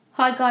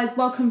Hi guys,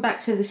 welcome back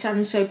to the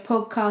Shannon Show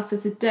podcast. So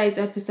today's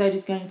episode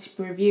is going to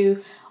be a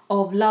review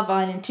of Love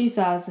Island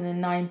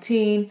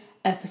 2019,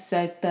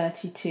 episode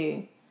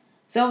 32.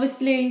 So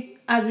obviously,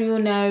 as we all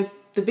know,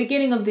 the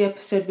beginning of the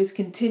episode was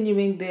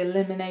continuing the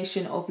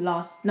elimination of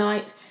last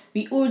night.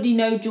 We already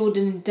know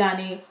Jordan and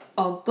Danny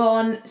are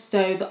gone,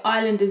 so the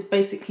island is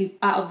basically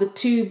out of the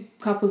two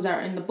couples that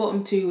are in the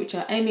bottom two, which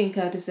are Amy and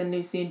Curtis and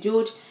Lucy and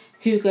George,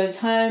 who goes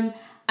home,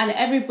 and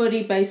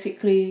everybody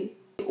basically,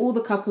 all the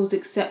couples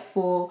except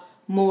for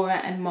Maura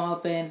and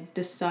Marvin,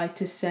 decide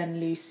to send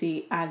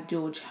Lucy and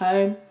George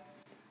home.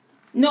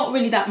 Not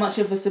really that much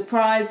of a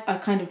surprise. I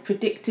kind of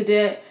predicted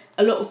it.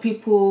 A lot of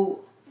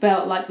people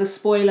felt like the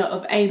spoiler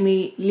of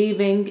Amy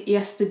leaving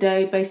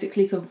yesterday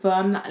basically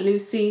confirmed that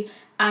Lucy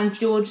and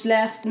George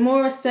left.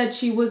 Maura said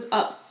she was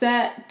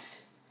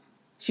upset.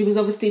 She was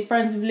obviously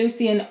friends with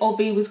Lucy, and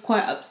Ovi was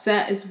quite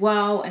upset as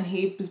well, and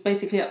he was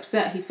basically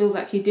upset. He feels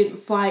like he didn't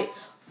fight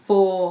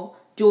for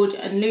George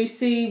and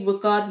Lucy.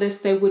 Regardless,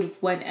 they would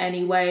have went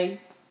anyway.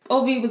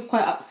 Ovi was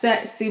quite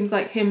upset. It seems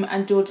like him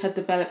and George had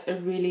developed a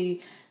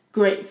really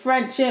great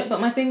friendship.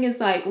 But my thing is,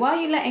 like, why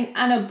are you letting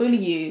Anna bully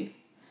you?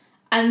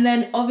 And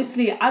then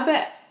obviously, I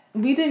bet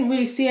we didn't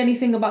really see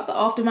anything about the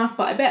aftermath,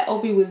 but I bet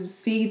Ovi was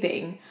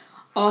seething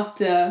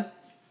after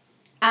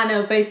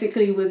Anna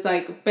basically was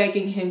like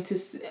begging him to...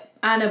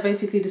 Anna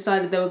basically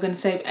decided they were going to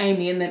save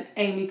Amy, and then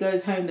Amy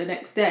goes home the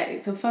next day.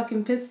 It's a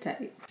fucking piss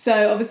take.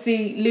 So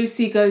obviously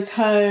Lucy goes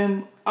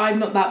home. I'm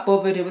not that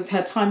bothered. It was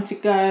her time to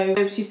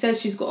go. She says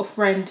she's got a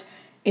friend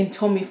in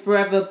Tommy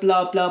forever,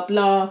 blah, blah,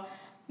 blah.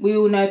 We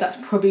all know that's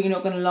probably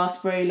not going to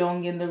last very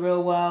long in the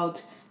real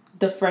world,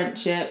 the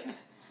friendship.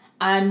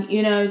 And,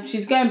 you know,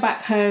 she's going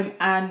back home,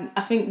 and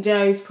I think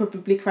Joe's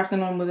probably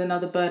cracking on with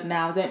another bird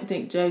now. I don't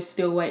think Joe's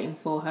still waiting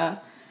for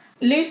her.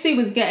 Lucy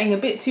was getting a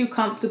bit too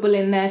comfortable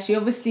in there. She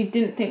obviously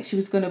didn't think she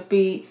was going to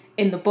be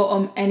in the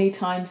bottom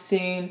anytime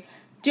soon.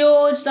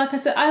 George, like I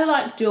said, I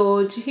liked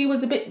George. He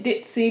was a bit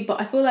ditzy,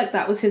 but I feel like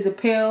that was his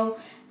appeal.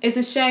 It's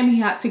a shame he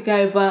had to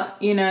go, but,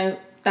 you know,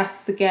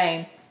 that's the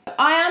game.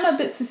 I am a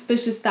bit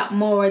suspicious that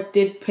Maura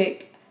did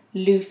pick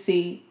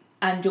Lucy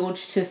and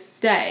George to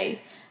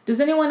stay.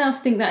 Does anyone else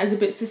think that is a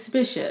bit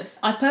suspicious?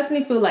 I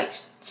personally feel like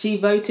she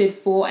voted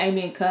for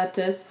Amy and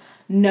Curtis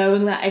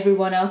knowing that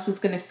everyone else was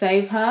going to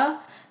save her.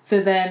 So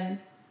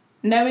then,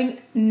 knowing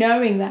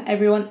that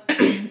everyone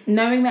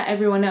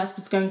else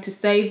was going to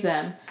save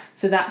them,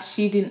 so that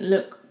she didn't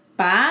look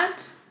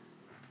bad.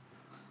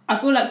 I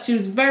feel like she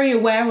was very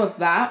aware of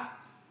that,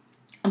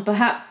 and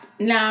perhaps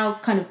now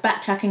kind of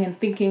backtracking and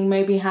thinking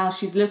maybe how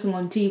she's looking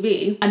on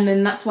TV, and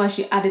then that's why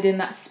she added in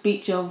that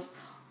speech of,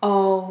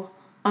 "Oh,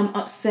 I'm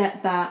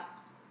upset that,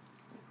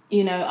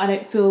 you know, I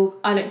don't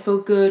feel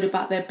good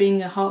about there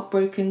being a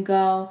heartbroken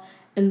girl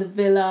in the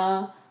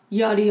villa,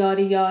 yada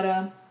yada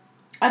yada."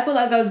 I feel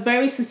like I was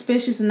very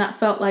suspicious, and that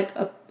felt like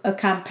a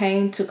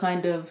campaign to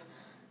kind of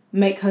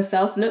make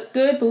herself look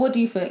good. But what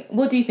do you think?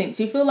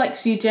 Do you feel like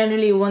she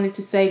generally wanted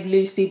to save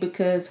Lucy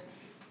because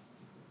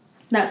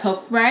that's her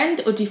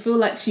friend, or do you feel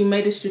like she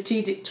made a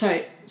strategic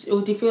choice?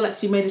 Or do you feel like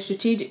she made a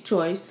strategic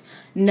choice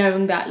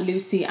knowing that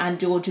Lucy and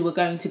Georgie were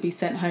going to be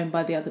sent home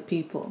by the other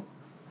people?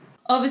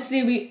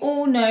 Obviously, we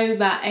all know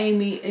that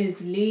Amy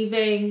is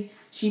leaving.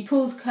 She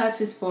pulls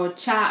Curtis for a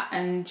chat,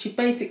 and she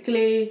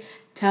basically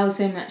tells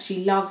him that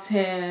she loves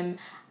him,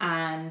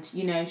 and,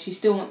 you know, she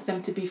still wants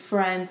them to be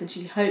friends, and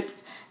she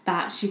hopes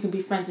that she can be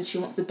friends, and she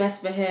wants the best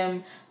for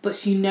him, but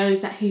she knows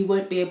that he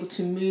won't be able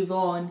to move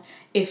on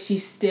if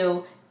she's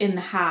still in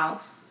the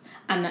house,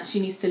 and that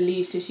she needs to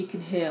leave so she can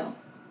heal.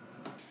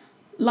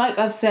 Like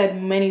I've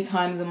said many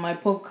times on my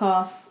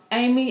podcast,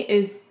 Amy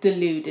is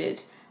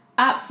deluded.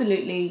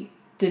 Absolutely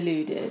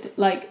deluded.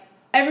 Like,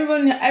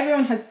 everyone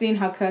has seen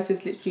how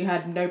Curtis literally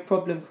had no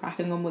problem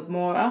cracking on with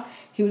Maura.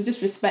 He was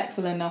just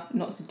respectful enough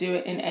not to do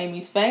it in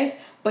Amy's face,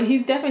 but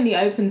he's definitely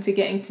open to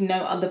getting to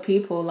know other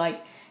people.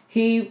 Like,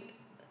 he's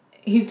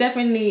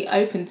definitely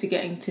open to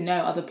getting to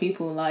know other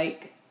people,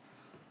 like,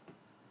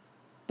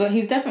 but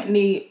he's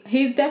definitely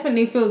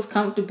feels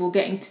comfortable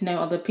getting to know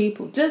other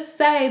people. Just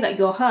say that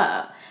you're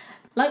hurt.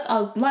 Like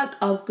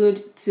our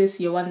good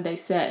sis Yewande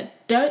said,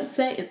 don't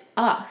say it's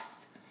us.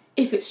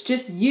 If it's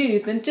just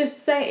you, then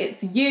just say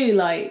it's you.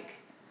 Like,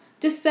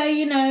 just say,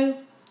 you know,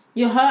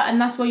 you're hurt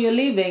and that's why you're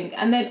leaving.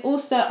 And then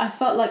also, I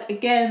felt like,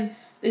 again,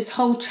 this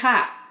whole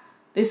chat,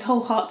 this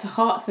whole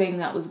heart-to-heart thing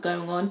that was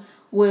going on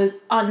was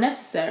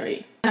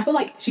unnecessary. And I feel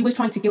like she was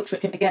trying to guilt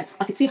trip him again.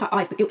 I could see her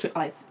eyes, the guilt trip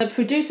eyes. The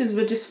producers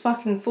were just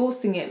fucking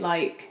forcing it,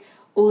 like,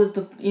 all of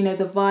the, you know,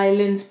 the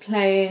violins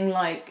playing,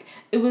 like,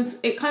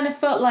 it kind of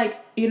felt like,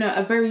 you know,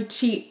 a very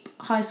cheap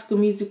High School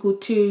Musical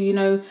 2, you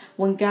know,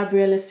 when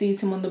Gabriella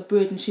sees him on the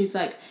bridge and she's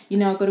like, you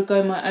know, I gotta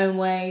go my own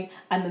way,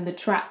 and then the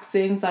track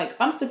sings. Like,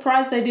 I'm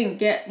surprised they didn't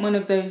get one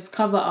of those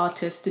cover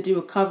artists to do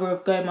a cover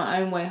of Go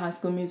My Own Way, High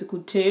School Musical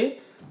 2,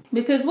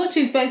 because what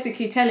she's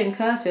basically telling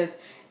Curtis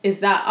is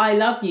that I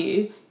love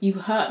you, you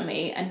hurt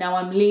me, and now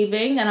I'm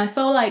leaving. And I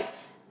felt like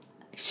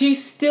she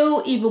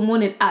still even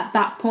wanted at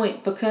that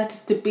point for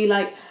Curtis to be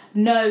like,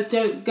 no,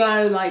 don't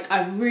go. Like,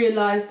 I've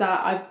realised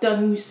that I've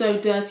done you so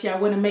dirty. I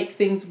want to make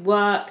things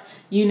work.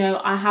 You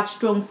know, I have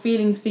strong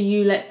feelings for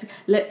you.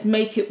 Let's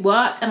make it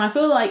work. And I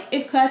feel like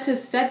if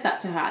Curtis said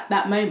that to her at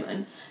that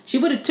moment, she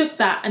would have took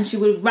that and she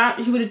would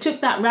have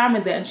took that ran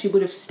with it and she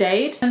would have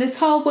stayed. And this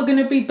whole, we're going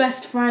to be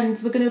best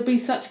friends, we're going to be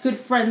such good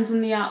friends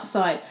on the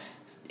outside,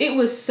 it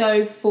was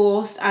so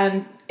forced,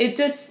 and it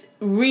just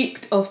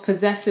reeked of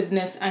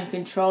possessiveness and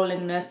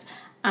controllingness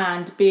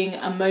and being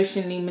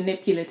emotionally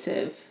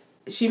manipulative.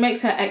 She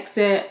makes her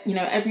exit, you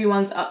know,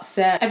 everyone's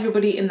upset.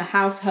 Everybody in the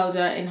house held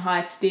her in high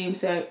esteem,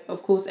 so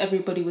of course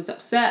everybody was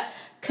upset.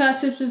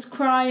 Curtis was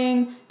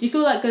crying. Do you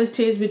feel like those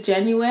tears were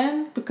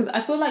genuine? Because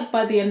I feel like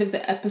by the end of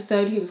the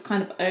episode he was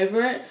kind of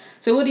over it.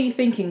 So what are you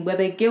thinking? Were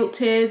they guilt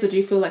tears, or do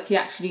you feel like he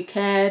actually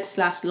cared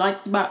 /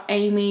 liked about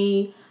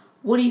Amy?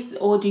 What do you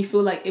or do you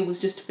feel like it was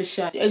just for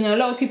show? And, you know, a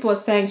lot of people are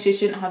saying she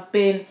shouldn't have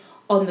been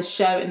on the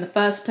show in the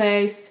first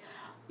place.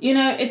 You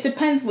know, it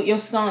depends what your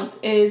stance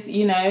is.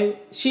 You know,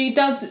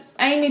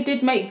 Amy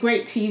did make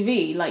great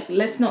TV. Like,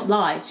 let's not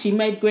lie, she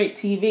made great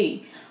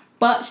TV.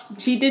 But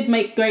she did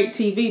make great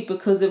TV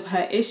because of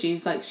her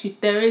issues. Like,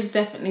 there is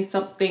definitely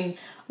something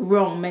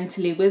wrong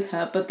mentally with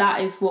her, but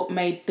that is what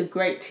made the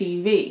great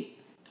TV.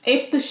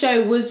 If the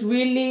show was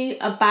really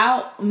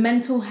about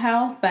mental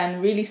health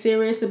and really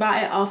serious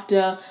about it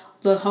after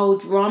the whole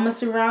drama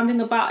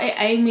surrounding about it,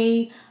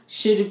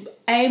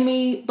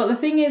 but the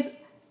thing is,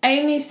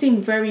 Amy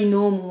seemed very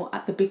normal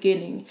at the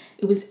beginning.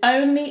 It was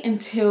only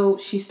until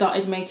she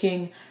started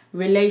making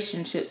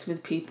relationships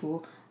with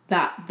people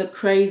that the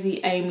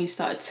crazy Amy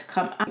started to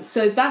come out.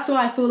 So that's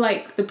why I feel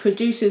like the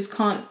producers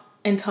can't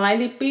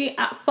entirely be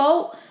at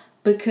fault,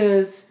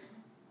 because,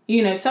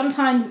 you know,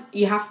 sometimes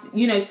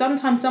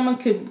sometimes someone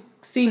could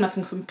seem like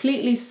a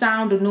completely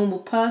sound and normal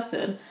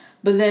person,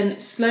 but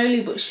then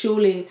slowly but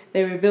surely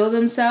they reveal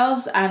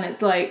themselves, and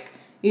it's like,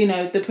 you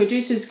know, the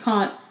producers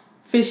can't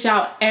fish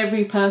out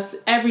every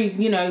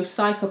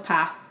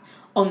psychopath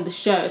on the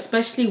show,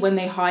 especially when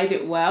they hide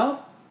it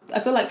well. I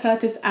feel like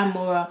Curtis and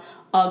Maura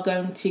are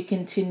going to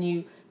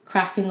continue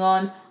cracking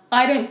on.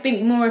 I don't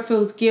think Maura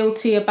feels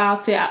guilty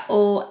about it at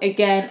all.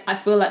 Again, I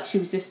feel like she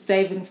was just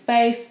saving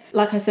face.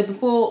 Like I said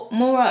before,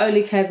 Maura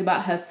only cares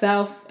about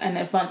herself and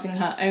advancing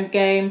her own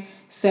game.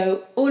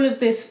 So all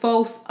of this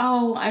false,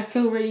 oh, I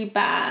feel really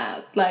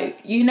bad, like,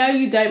 you know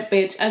you don't,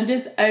 bitch, and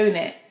just own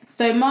it.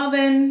 So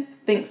Marvin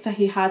thinks that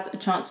he has a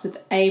chance with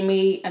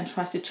Amy and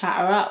tries to chat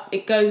her up.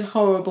 It goes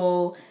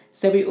horrible,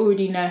 so we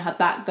already know how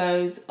that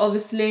goes.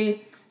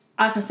 Obviously,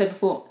 like I said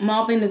before,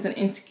 Marvin is an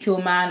insecure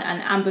man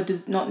and Amber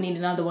does not need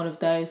another one of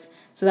those.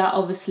 So that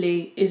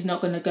obviously is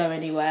not going to go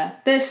anywhere.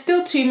 There's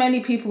still too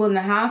many people in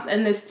the house,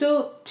 and there's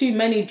still too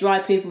many dry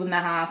people in the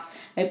house.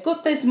 They've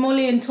got this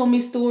Molly and Tommy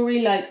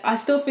story. Like, I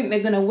still think they're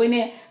going to win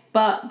it.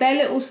 But their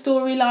little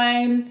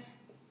storyline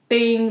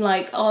thing,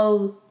 like,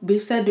 oh,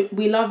 we've said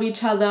we love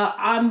each other,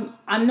 I'm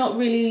not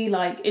really,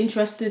 like,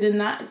 interested in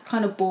that. It's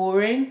kind of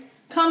boring.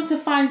 Come to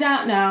find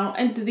out now,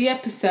 end of the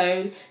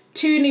episode,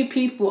 2 new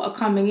people are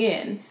coming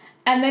in.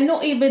 And they're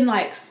not even,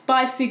 like,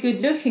 spicy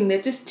good looking.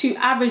 They're just 2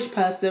 average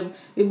person.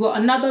 We've got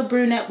another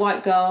brunette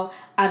white girl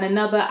and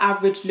another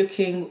average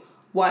looking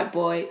white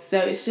boy. So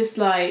it's just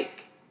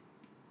like,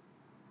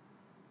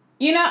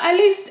 you know, at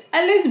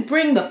least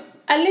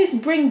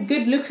bring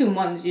good looking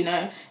ones, you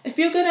know. If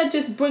you're gonna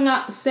just bring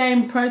out the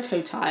same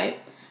prototype,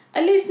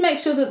 at least make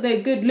sure that they're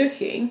good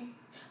looking.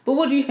 But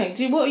what do you think?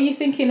 What are you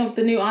thinking of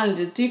the new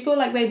Islanders? Do you feel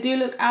like they do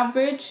look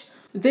average?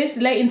 This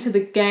late into the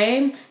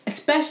game,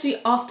 especially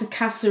after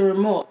Casa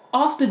Amor,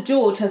 after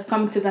George has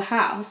come to the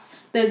house,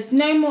 there's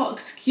no more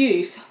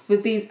excuse for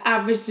these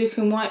average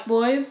looking white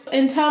boys.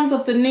 In terms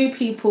of the new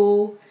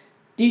people,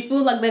 do you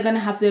feel like they're going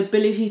to have the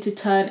ability to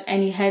turn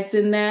any heads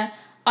in there?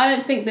 I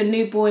don't think the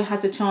new boy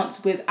has a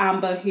chance with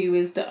Amber, who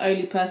is the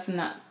only person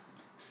that's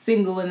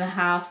single in the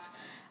house.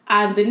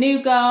 And the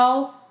new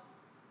girl,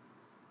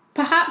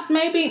 perhaps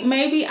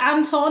maybe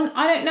Anton,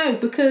 I don't know,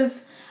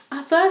 because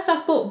at first I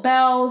thought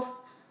Belle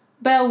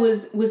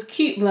was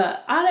cute,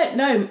 but I don't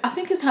know. I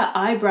think it's her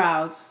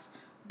eyebrows.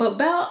 But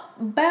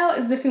Belle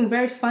is looking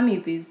very funny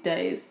these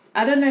days.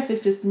 I don't know if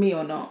it's just me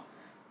or not.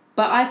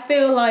 But I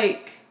feel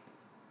like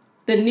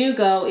the new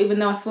girl, even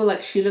though I feel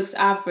like she looks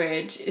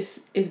average,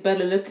 is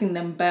better looking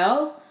than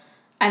Belle.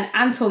 And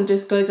Anton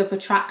just goes off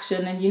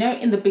attraction. And, you know,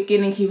 in the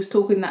beginning he was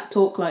talking that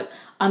talk like,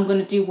 I'm going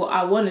to do what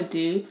I want to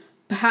do.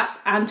 Perhaps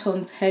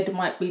Anton's head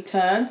might be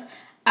turned.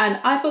 And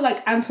I feel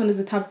like Anton is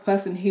the type of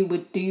person who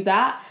would do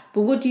that.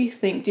 But what do you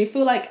think? Do you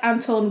feel like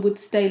Anton would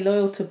stay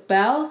loyal to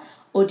Belle?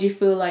 Or do you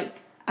feel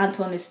like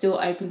Anton is still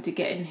open to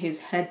getting his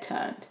head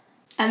turned?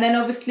 And then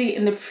obviously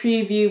in the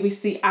preview, we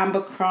see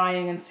Amber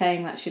crying and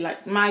saying that she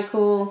likes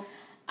Michael.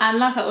 And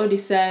like I already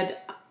said,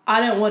 I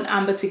don't want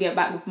Amber to get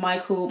back with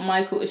Michael.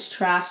 Michael is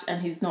trash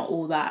and he's not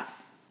all that.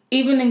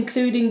 Even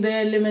including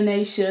the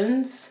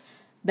eliminations,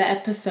 the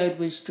episode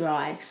was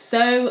dry.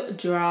 So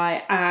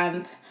dry,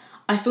 and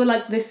I feel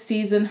like this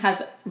season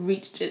has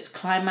reached its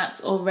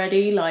climax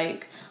already.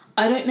 Like,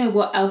 I don't know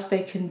what else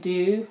they can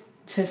do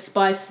to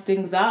spice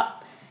things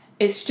up.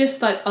 it's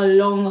just like a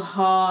long,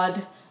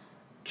 hard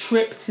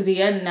trip to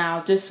the end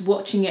now, just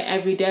watching it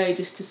every day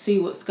just to see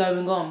what's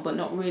going on, but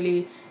not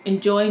really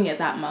enjoying it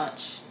that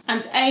much.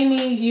 And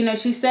Amy,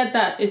 she said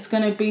that it's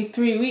going to be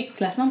 3 weeks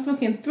left. I'm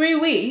thinking, 3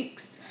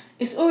 weeks?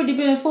 It's already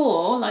been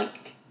 4.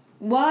 Like,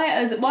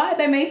 why are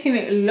they making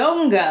it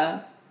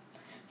longer?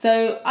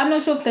 So I'm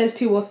not sure if there's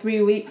 2 or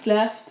 3 weeks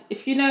left.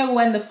 If you know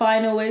when the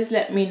final is,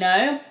 let me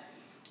know.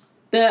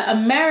 The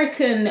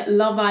American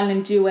Love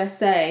Island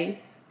USA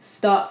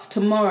starts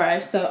tomorrow,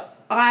 so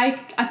I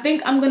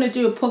think I'm going to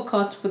do a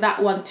podcast for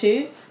that one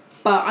too,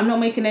 but I'm not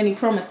making any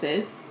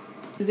promises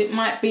because it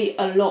might be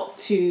a lot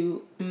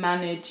to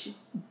manage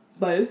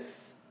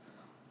both.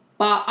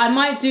 But I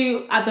might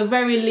do, at the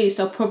very least,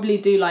 I'll probably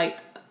do like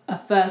a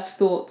first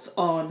thoughts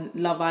on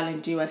Love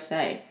Island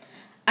USA.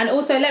 And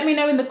also let me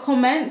know in the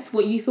comments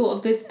what you thought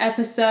of this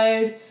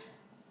episode.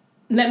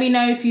 Let me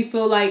know if you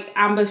feel like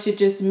Amber should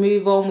just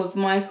move on with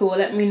Michael, or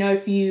let me know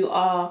if you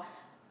are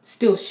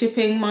still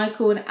shipping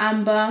Michael and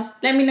Amber.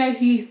 Let me know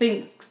who you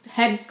think's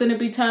head's going to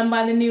be turned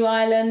by the new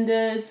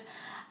Islanders.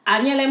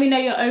 And yeah, let me know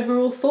your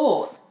overall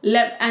thought.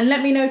 Let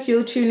me know if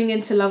you're tuning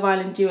into Love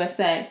Island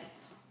USA.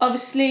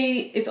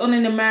 Obviously, it's on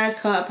in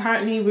America.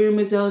 Apparently,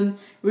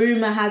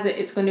 rumor has it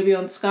it's going to be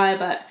on Sky,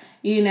 but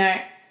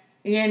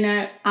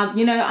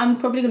I'm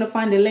probably going to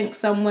find a link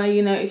somewhere,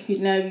 if you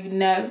know, you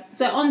know.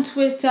 So on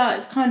Twitter,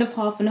 it's kind of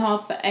half and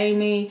half for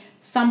Amy.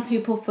 Some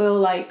people feel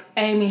like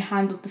Amy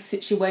handled the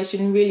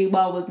situation really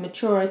well with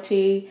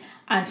maturity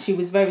and she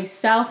was very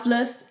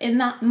selfless in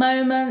that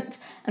moment.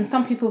 And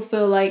some people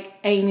feel like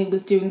Amy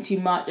was doing too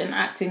much and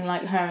acting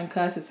like her and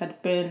Curtis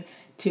had been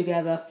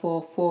together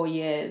for 4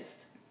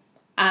 years.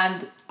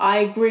 And I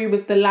agree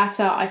with the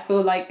latter. I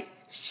feel like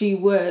she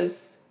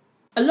was.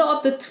 A lot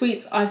of the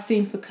tweets I've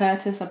seen for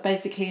Curtis are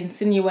basically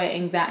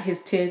insinuating that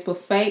his tears were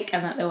fake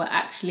and that they were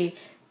actually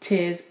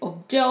tears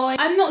of joy.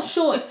 I'm not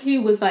sure if he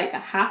was like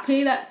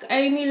happy that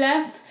Amy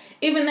left,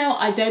 even though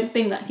I don't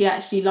think that he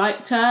actually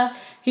liked her.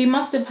 He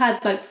must have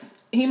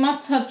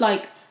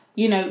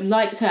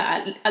liked her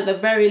at the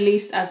very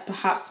least, as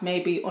perhaps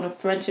maybe on a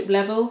friendship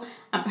level,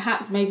 and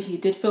perhaps maybe he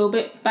did feel a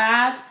bit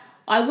bad.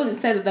 I wouldn't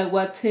say that there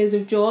were tears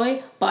of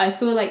joy, but I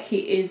feel like he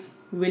is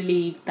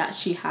relieved that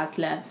she has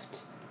left.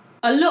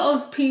 A lot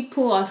of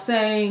people are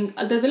saying,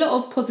 there's a lot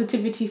of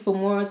positivity for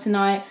Maura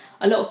tonight.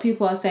 A lot of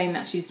people are saying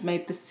that she's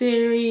made the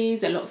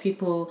series. A lot of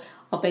people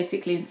are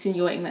basically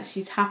insinuating that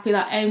she's happy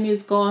that Amy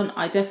is gone.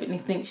 I definitely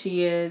think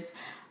she is.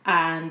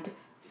 And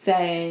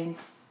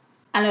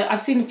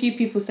I've seen a few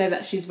people say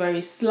that she's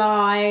very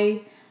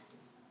sly.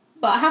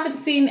 But I haven't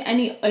seen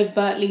any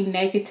overtly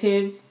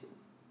negative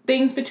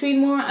things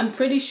between Maura. I'm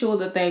pretty sure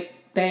that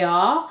they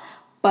are.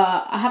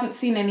 But I haven't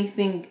seen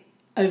anything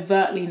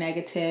overtly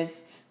negative.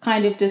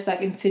 Kind of just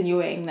like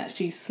insinuating that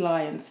she's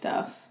sly and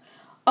stuff.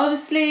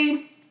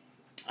 Obviously,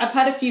 I've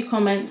had a few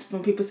comments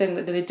from people saying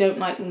that they don't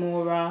like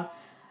Maura.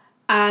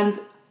 And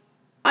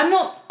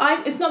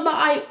it's not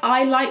that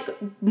I like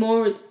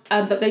Maura,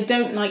 but they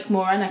don't like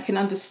Maura, and I can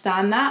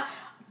understand that.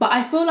 But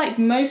I feel like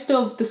most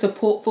of the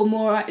support for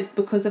Maura is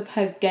because of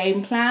her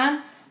game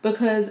plan.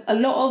 Because a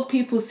lot of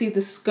people see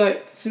the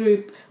scope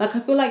through, like I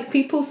feel like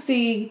people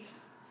see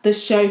the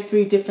show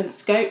through different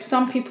scopes.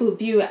 Some people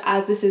view it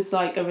as this is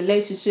like a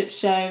relationship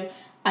show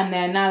and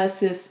their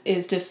analysis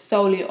is just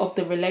solely of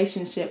the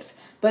relationships.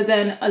 But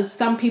then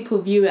some people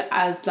view it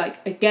as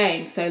like a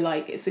game, so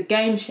like it's a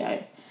game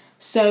show.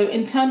 So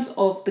in terms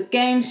of the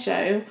game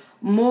show,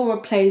 Maura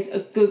plays a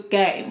good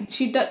game.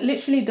 She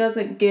literally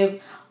doesn't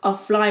give a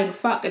flying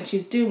fuck, and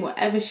she's doing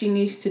whatever she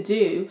needs to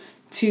do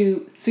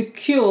to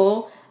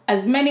secure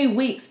as many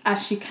weeks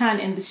as she can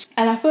in the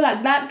and I feel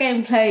like that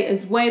gameplay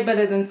is way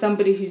better than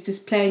somebody who's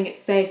just playing it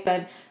safe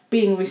and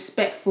being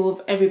respectful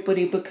of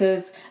everybody,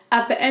 because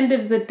at the end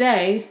of the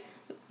day,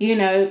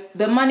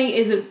 the money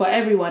isn't for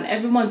everyone.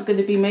 Everyone's going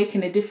to be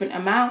making a different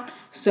amount.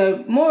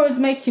 So Maura's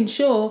making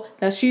sure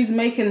that she's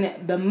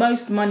making the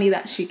most money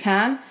that she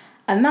can,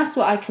 and that's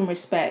what I can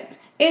respect.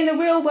 In the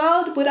real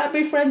world, would I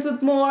be friends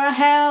with Maura?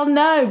 Hell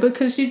no,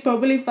 because she'd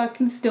probably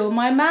fucking steal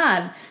my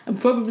man and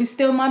probably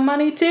steal my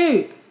money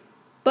too.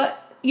 But,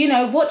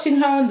 watching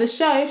her on the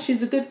show,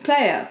 she's a good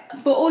player.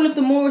 For all of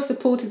the Maura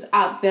supporters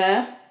out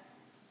there,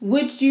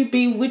 would you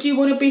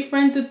want to be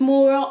friends with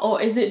Maura,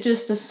 or is it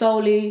just a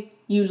solely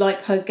you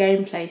like her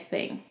gameplay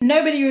thing?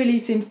 Nobody really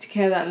seems to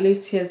care that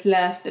Lucy has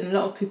left, and a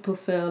lot of people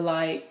feel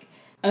like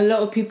a lot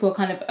of people are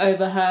kind of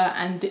over her,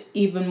 and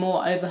even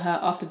more over her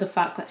after the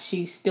fact that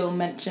she still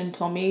mentioned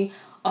Tommy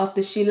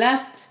after she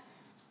left.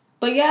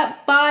 But yeah,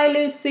 bye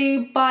Lucy,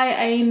 bye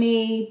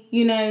Amy.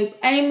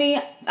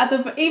 Amy,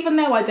 even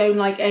though I don't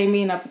like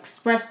Amy and I've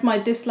expressed my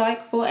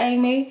dislike for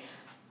Amy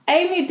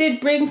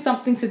did bring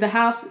something to the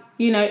house.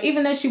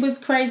 Even though she was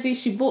crazy,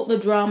 she brought the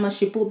drama,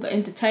 she brought the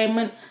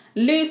entertainment.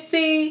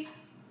 Lucy,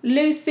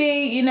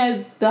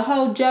 the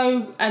whole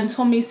Joe and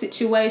Tommy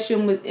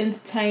situation was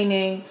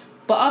entertaining.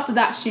 But after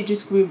that, she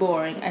just grew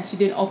boring and she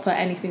didn't offer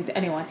anything to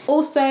anyone.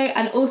 Also,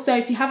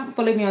 if you haven't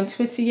followed me on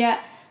Twitter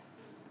yet,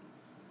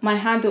 My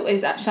handle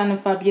is at Shannon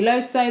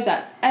Fabuloso.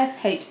 That's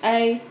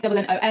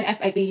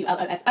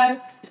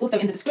SHANNONFABULOSO. It's also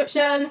in the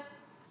description.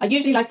 I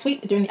usually live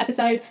tweet during the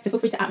episode, so feel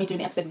free to at me during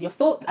the episode with your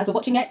thoughts as we're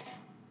watching it.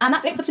 And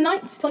that's it for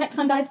tonight. Till next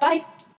time, guys. Bye.